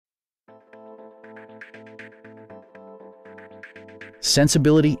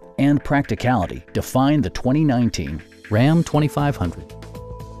Sensibility and practicality define the 2019 Ram 2500.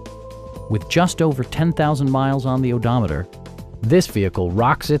 With just over 10,000 miles on the odometer, this vehicle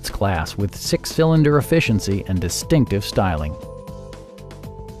rocks its class with 6-cylinder efficiency and distinctive styling.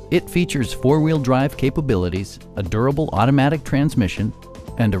 It features 4-wheel drive capabilities, a durable automatic transmission,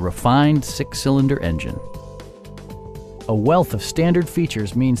 and a refined 6-cylinder engine. A wealth of standard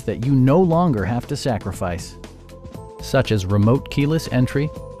features means that you no longer have to sacrifice, such as remote keyless entry,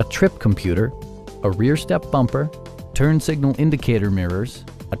 a trip computer, a rear step bumper, turn signal indicator mirrors,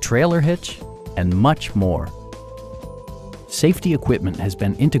 a trailer hitch, and much more. Safety equipment has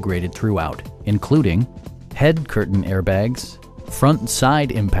been integrated throughout, including head curtain airbags, front and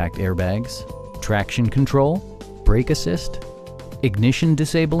side impact airbags, traction control, brake assist, ignition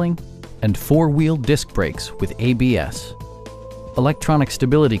disabling, and 4-wheel disc brakes with ABS. Electronic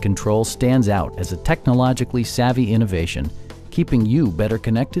stability control stands out as a technologically savvy innovation, keeping you better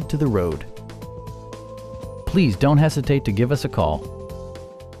connected to the road. Please don't hesitate to give us a call.